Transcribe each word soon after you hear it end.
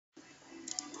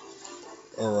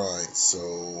Alright,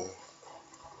 so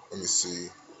let me see.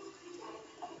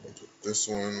 I'll put this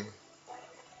one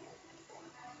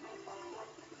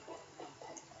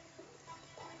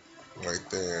right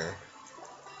there.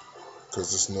 Because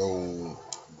there's no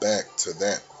back to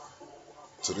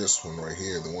this one right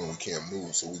here, the one we can't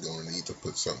move, so we're going to need to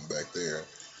put something back there.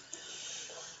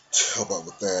 How about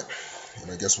with that?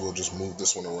 And I guess we'll just move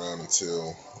this one around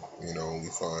until, we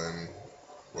find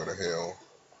where the hell.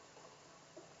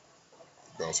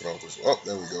 Bounce it off this. Oh,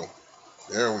 there we go.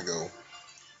 There we go.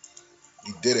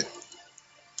 You did it.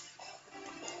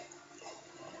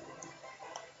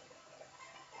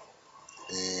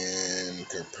 And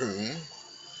kapoom.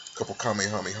 Couple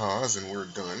kamehamehas and we're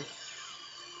done.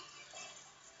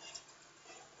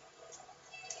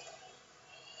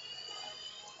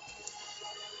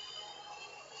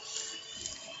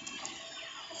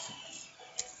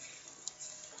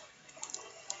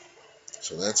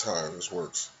 So that's how this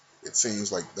works. It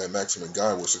seems like that Maximum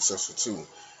guy was successful too.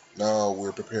 Now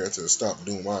we're prepared to stop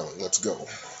Doom Island. Let's go.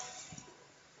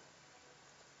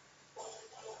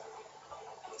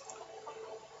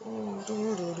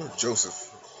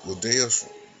 Joseph, will Deus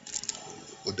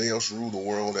rule the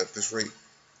world at this rate?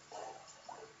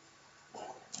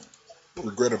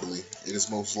 Regrettably, it is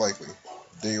most likely.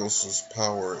 Deus's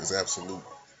power is absolute.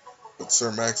 But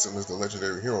Sir Maxim is the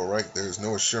legendary hero, right? There is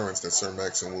no assurance that Sir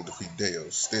Maxim will defeat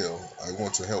Deus. Still, I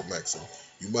want to help Maxim.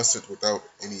 You mustn't without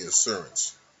any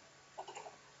assurance.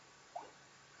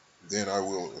 Then I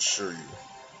will assure you.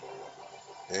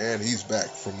 And he's back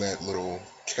from that little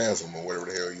chasm or whatever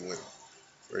the hell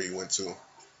where he went to.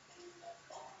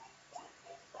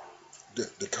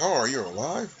 The car, you're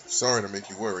alive? Sorry to make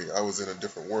you worry. I was in a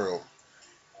different world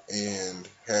and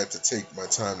had to take my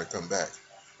time to come back.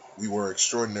 There were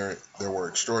extraordinary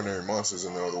monsters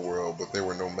in the other world, but they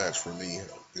were no match for me,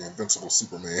 the invincible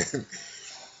Superman.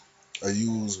 I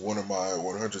used one of my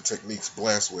 100 techniques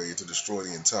blast wave to destroy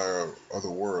the entire other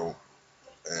world,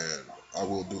 and I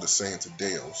will do the same to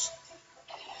Deus.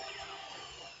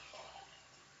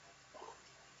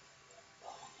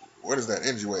 What is that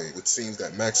energy wave? It seems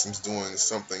that Maxim's doing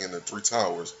something in the three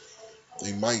towers.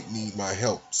 They might need my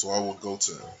help, so I will go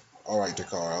to them. Alright,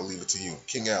 Dakar, I'll leave it to you.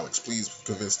 King Alex, please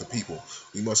convince the people.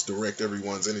 We must direct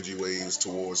everyone's energy waves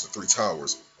towards the three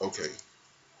towers. Okay.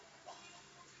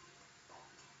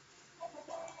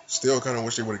 Still kind of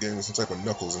wish they would have given me some type of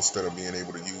knuckles instead of being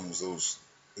able to use those,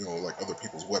 like other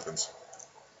people's weapons.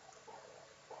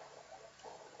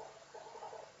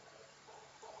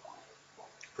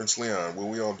 Prince Leon, will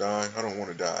we all die? I don't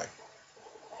want to die.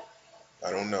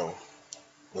 I don't know.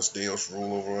 Must Deus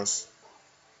rule over us?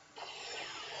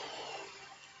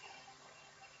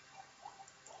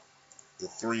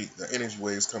 The energy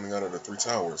waves coming out of the three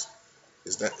towers.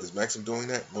 Is Maxim doing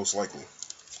that? Most likely.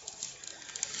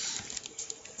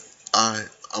 I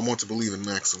want to believe in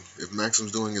Maxim. If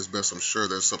Maxim's doing his best, I'm sure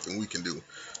there's something we can do.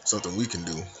 Something we can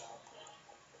do.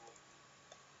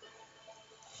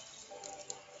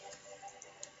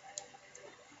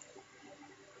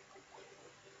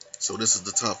 So this is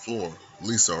the top floor.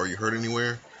 Lisa, are you hurt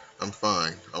anywhere? I'm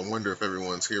fine. I wonder if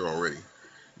everyone's here already.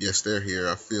 Yes, they're here.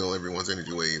 I feel everyone's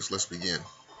energy waves. Let's begin.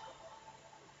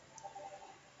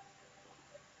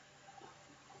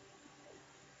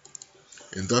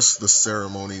 And thus the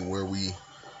ceremony where we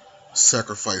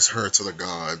sacrifice her to the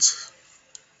gods.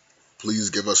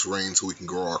 Please give us rain so we can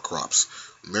grow our crops.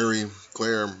 Marie,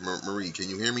 can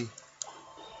you hear me?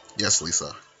 Yes,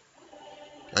 Lisa.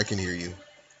 I can hear you.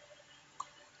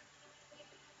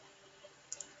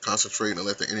 Concentrate and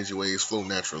let the energy waves flow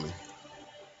naturally.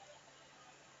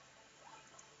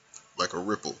 Like a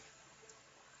ripple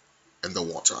in the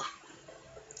water.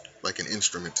 Like an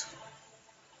instrument.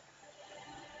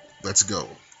 Let's go.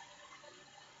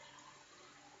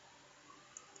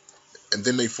 And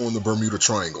then they form the Bermuda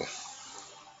Triangle.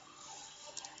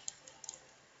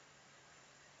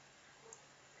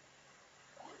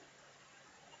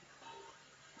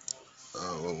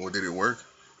 Well, did it work?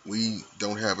 We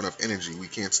don't have enough energy. We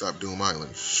can't stop Doom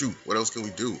Island. Shoot, what else can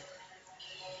we do?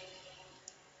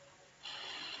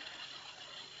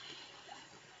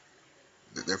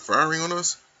 They're firing on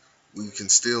us? We can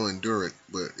still endure it,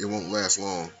 but it won't last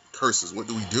long. Curses, what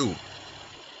do we do?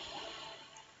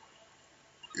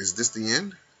 Is this the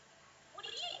end?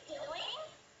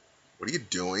 What are you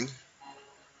doing?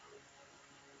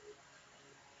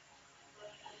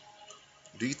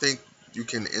 Do you think you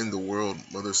can end the world,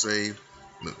 Mother Saved?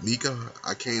 Mika,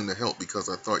 I came to help because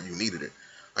I thought you needed it.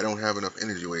 I don't have enough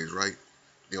energy waves, right?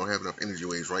 You don't have enough energy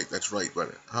waves, right? That's right,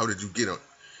 but how did you get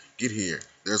here?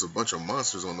 There's a bunch of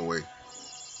monsters on the way.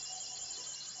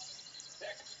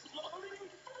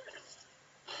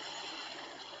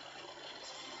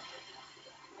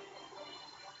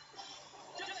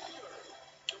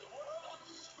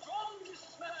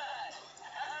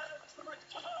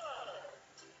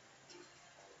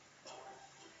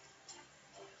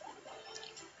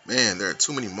 Man, there are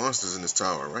too many monsters in this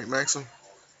tower, right, Maxim?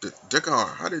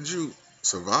 Dekar, how did you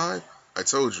survive? I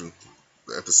told you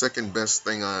that the second best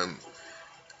thing I'm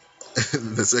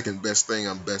the second best thing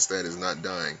I'm best at is not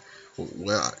dying.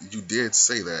 Well, you did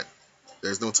say that.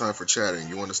 There's no time for chatting.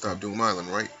 You want to stop Doom Island,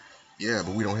 right? Yeah,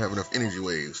 but we don't have enough energy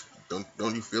waves.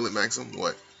 Don't you feel it, Maxim?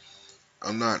 What?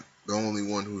 I'm not the only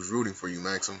one who's rooting for you,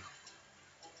 Maxim.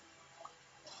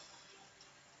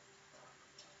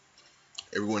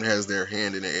 Everyone has their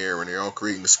hand in the air and they're all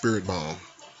creating the spirit bomb.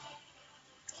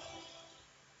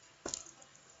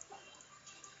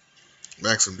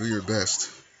 Maxim, do your best.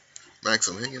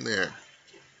 Maxim, hang in there.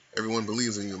 Everyone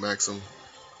believes in you, Maxim.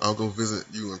 I'll go visit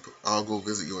you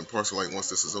in Parcelite once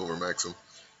this is over, Maxim.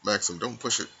 Maxim, don't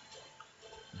push it.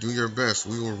 Do your best.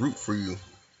 We will root for you.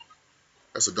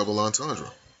 That's a double entendre.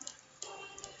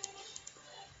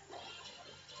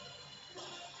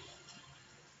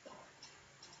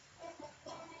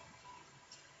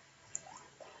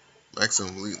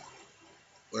 Maxim,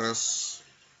 let us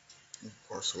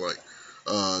Parcelite.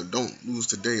 Don't lose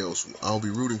to Deos. I'll be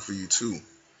rooting for you too.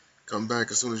 Come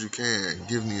back as soon as you can.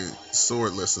 Give me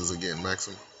sword lessons again,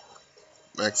 Maxim.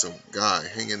 Maxim, guy,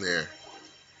 hang in there.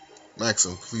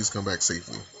 Maxim, please come back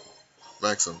safely.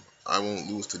 Maxim, I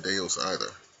won't lose to Deos either.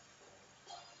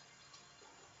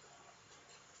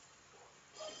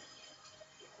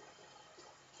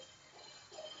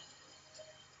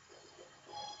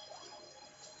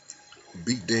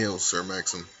 Beat Deos, Sir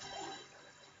Maxim.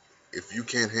 If you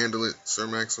can't handle it, Sir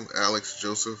Maxim, Alex,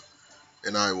 Joseph,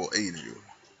 and I will aid you.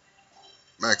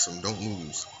 Maxim, don't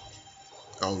lose.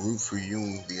 I'll root for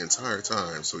you the entire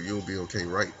time, so you'll be okay,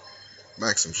 right?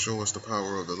 Maxim, show us the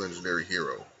power of the legendary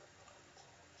hero.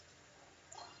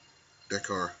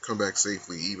 Dekar, come back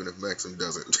safely, even if Maxim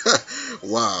doesn't.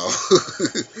 Wow.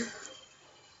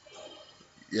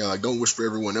 Yeah, like, don't wish for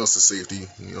everyone else's safety.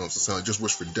 You know, so just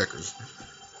wish for Decker's.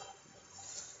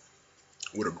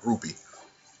 With a groupie.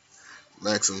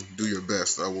 Maxim, do your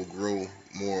best. I will grow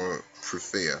more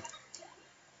Prefea.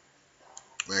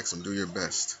 Maxim, do your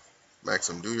best.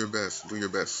 Maxim, do your best. Do your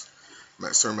best.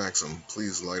 Sir Maxim,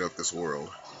 please light up this world.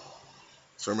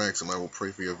 Sir Maxim, I will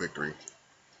pray for your victory.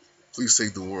 Please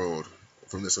save the world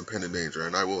from this impending danger,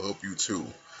 and I will help you too.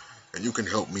 And you can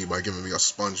help me by giving me a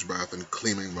sponge bath and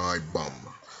cleaning my bum.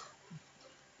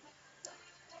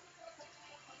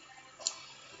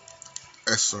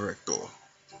 Esorecto.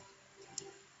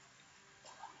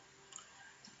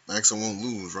 Maxim won't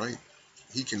lose, right?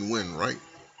 He can win, right?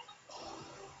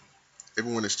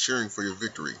 Everyone is cheering for your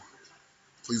victory.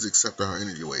 Please accept our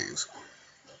energy waves.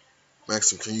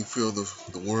 Maxim, can you feel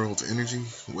the world's energy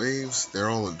waves? They're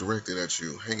all directed at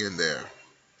you. Hang in there.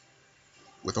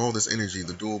 With all this energy,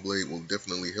 the dual blade will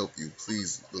definitely help you.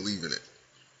 Please believe in it.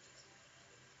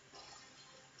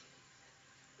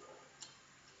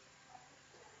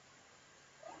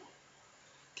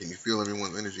 Can you feel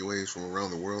everyone's energy waves from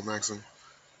around the world, Maxim?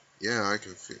 Yeah, I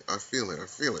feel it. I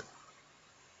feel it.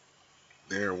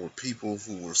 There were people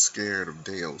who were scared of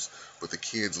Deos, but the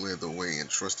kids led the way and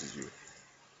trusted you.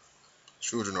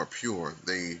 Children are pure.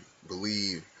 They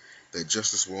believe that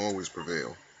justice will always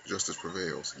prevail. Justice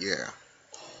prevails. Yeah.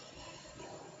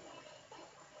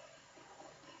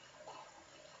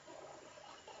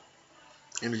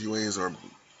 Energy waves are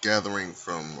gathering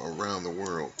from around the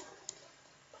world.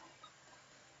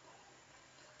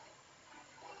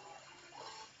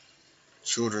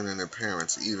 Children and their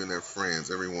parents, even their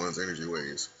friends, everyone's energy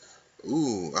waves.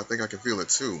 Ooh, I think I can feel it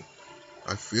too.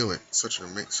 I feel it. Such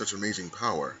amazing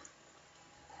power.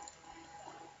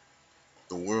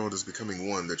 The world is becoming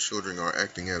one. The children are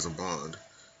acting as a bond.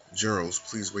 Gerals,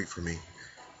 please wait for me.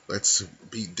 Let's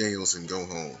beat Dales and go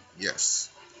home. Yes.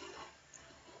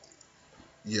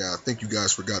 Yeah, I think you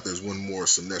guys forgot there's one more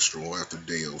Sinistral after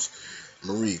Dales.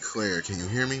 Marie, Claire, can you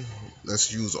hear me?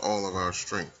 Let's use all of our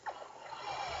strength.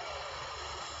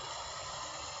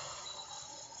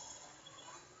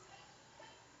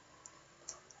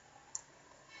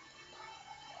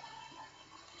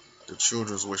 The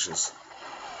children's wishes.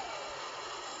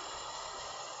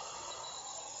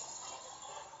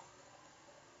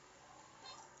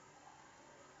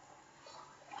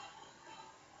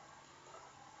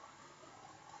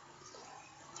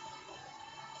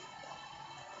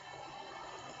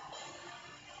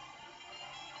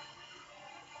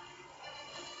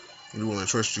 We will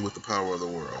entrust you with the power of the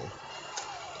world.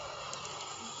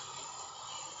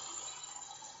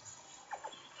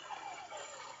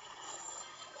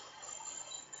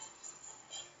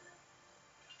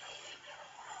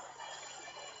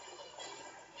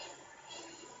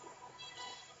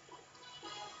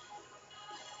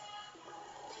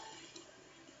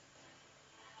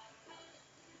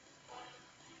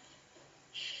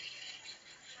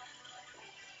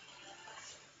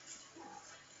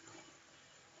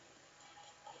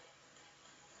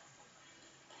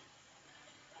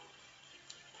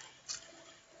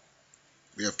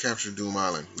 We have captured Doom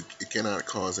Island. It cannot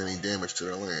cause any damage to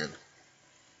their land.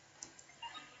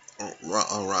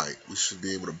 Alright, we should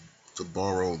be able to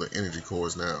borrow the energy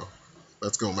cores now.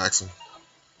 Let's go, Maxim.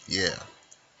 Yeah.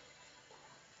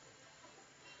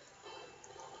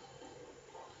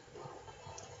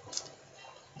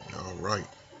 Alright.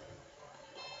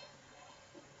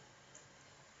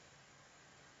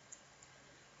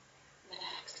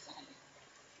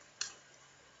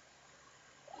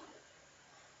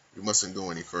 We mustn't go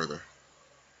any further.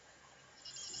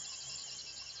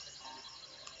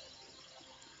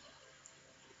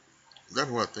 Is that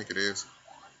who I think it is?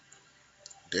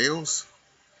 Deus?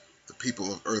 The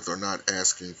people of Earth are not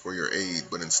asking for your aid,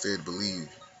 but instead believe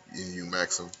in you,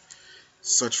 Maxim.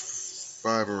 Such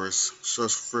frivolous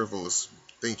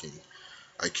thinking.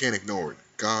 I can't ignore it.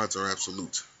 Gods are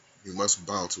absolute. You must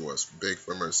bow to us, beg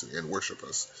for mercy, and worship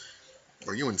us.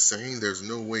 Are you insane? There's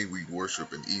no way we'd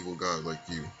worship an evil god like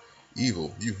you.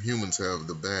 Evil. You humans have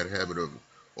the bad habit of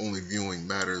only viewing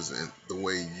matters in the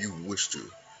way you wish to.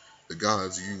 The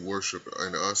gods you worship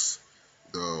and us,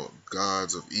 the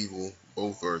gods of evil,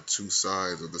 both are two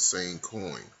sides of the same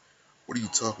coin. What are you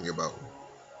talking about?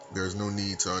 There's no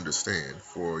need to understand,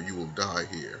 for you will die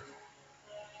here.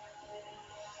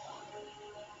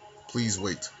 Please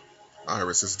wait.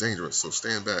 Iris, it's dangerous, so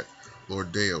stand back.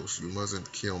 Lord Deus, you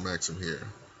mustn't kill Maxim here.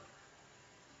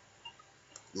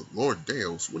 Lord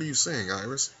Deus, what are you saying,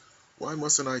 Iris? Why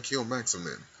mustn't I kill Maxim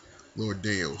then? Lord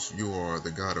Deus, you are the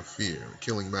god of fear.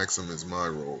 Killing Maxim is my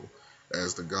role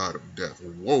as the god of death.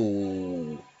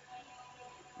 Whoa.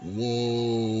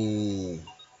 Whoa.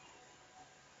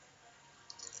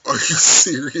 Are you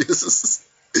serious?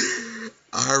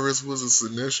 Iris was a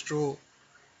Sinistral,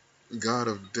 god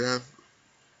of death.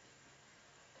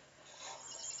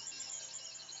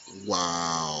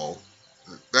 Wow.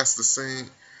 That's the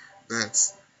same.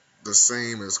 That's the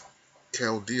same as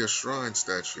Chaldea Shrine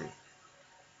statue.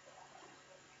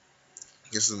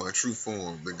 This is my true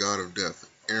form, the god of death,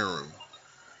 Aram.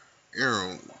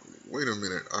 Aram, wait a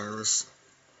minute, Iris.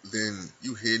 Then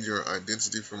you hid your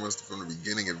identity from us from the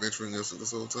beginning, adventuring us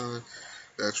this whole time?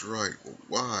 That's right.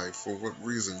 Why? For what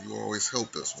reason? You always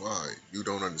helped us. Why? You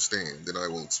don't understand. Then I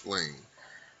will explain.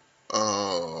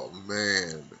 Oh,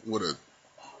 man. What a...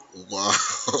 Wow.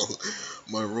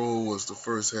 My role was to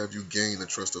first have you gain the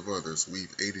trust of others.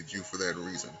 We've aided you for that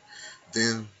reason.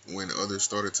 Then, when others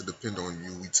started to depend on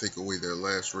you, we take away their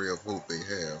last ray of hope they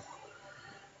have.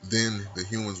 Then, the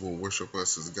humans will worship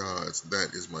us as gods.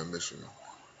 That is my mission.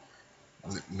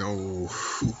 No.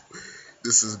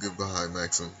 This is goodbye,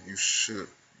 Maxim.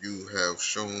 You have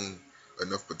shown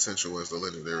enough potential as the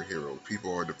legendary hero.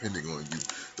 People are depending on you.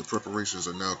 The preparations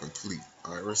are now complete.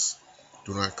 Iris,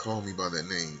 do not call me by that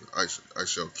name. I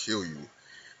shall kill you.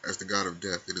 As the god of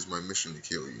death, it is my mission to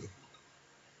kill you.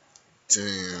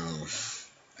 Damn.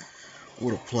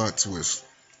 What a plot twist.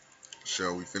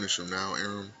 Shall we finish him now,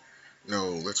 Aram?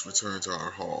 No, let's return to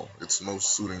our hall. It's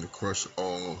most suiting to crush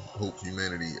all hope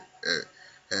humanity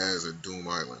has at Doom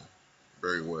Island.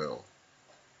 Very well.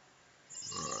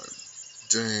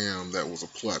 Damn, that was a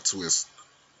plot twist.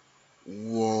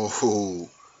 Whoa.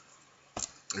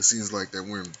 It seems like that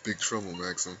we're in big trouble,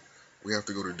 Maxim. We have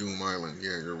to go to Doom Island.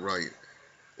 Yeah, you're right.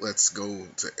 Let's go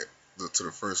to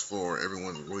the first floor.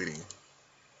 Everyone's waiting.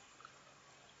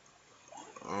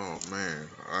 Oh, man.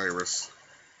 Iris.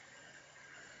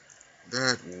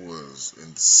 That was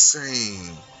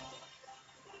insane.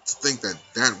 To think that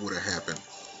that would have happened.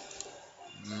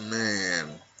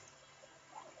 Man.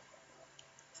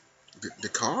 The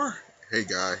car? Hey,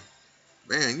 guy.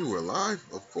 Man, you were alive?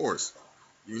 Of course.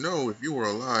 You know, if you were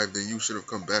alive, then you should have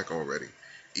come back already.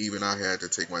 Even I had to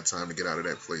take my time to get out of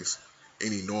that place.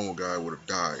 Any normal guy would have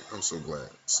died. I'm so glad.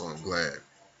 So I'm glad.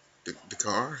 The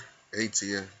car? Hey,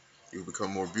 Tia. You've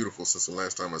become more beautiful since the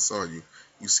last time I saw you.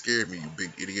 You scared me, you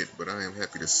big idiot, but I am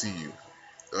happy to see you.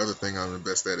 The other thing I'm the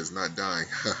best at is not dying.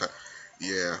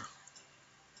 Yeah.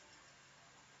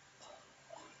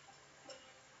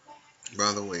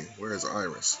 By the way, where is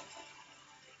Iris?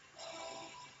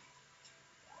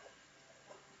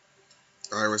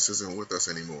 Iris isn't with us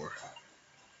anymore.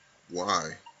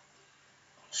 Why?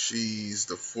 She's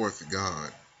the fourth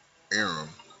god, Aram.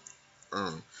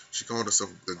 She called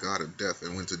herself the god of death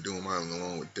and went to Doom Island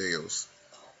along with Deus.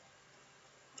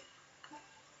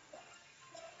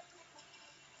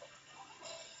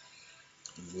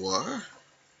 What?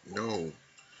 No,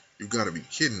 you gotta be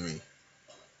kidding me.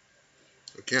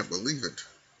 I can't believe it.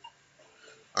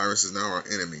 Iris is now our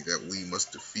enemy that we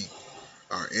must defeat.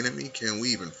 Our enemy? Can we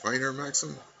even fight her,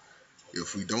 Maxim?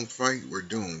 If we don't fight, we're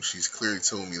doomed. She's clearly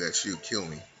told me that she'll kill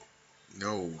me.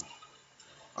 No.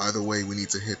 Either way, we need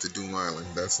to hit to Doom Island.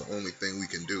 That's the only thing we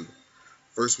can do.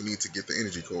 First, we need to get the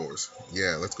energy cores.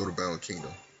 Yeah, let's go to Bound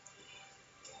Kingdom.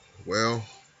 Well,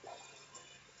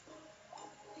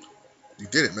 you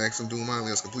did it, Maxim. Doom Island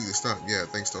has completely stopped. Yeah,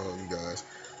 thanks to all you guys.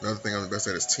 Another thing I'm the best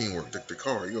at is teamwork.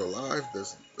 Dakar, you alive?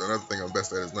 There's another thing I'm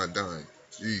best at is not dying.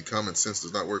 Gee, common sense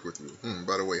does not work with you.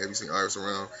 By the way, have you seen Iris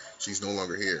around? She's no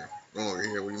longer here. No longer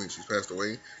here? What do you mean? She's passed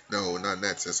away? No, not in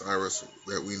that sense. Iris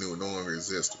that we knew no longer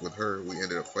exists. With her, we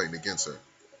ended up fighting against her.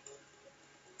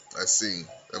 I see.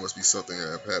 That must be something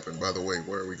that happened. By the way,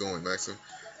 where are we going, Maxim?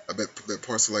 I bet that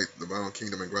parts like the Bound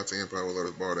Kingdom and Grata Empire will let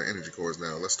us borrow the energy cores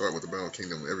now. Let's start with the Bound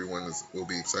Kingdom. Everyone will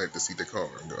be excited to see Dakar.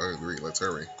 I agree. Let's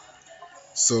hurry.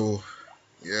 So,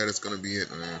 yeah, that's gonna be it,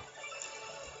 man.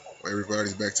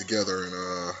 Everybody's back together,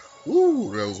 and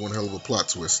woo, that was one hell of a plot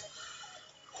twist.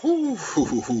 Whoo,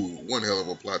 one hell of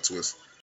a plot twist.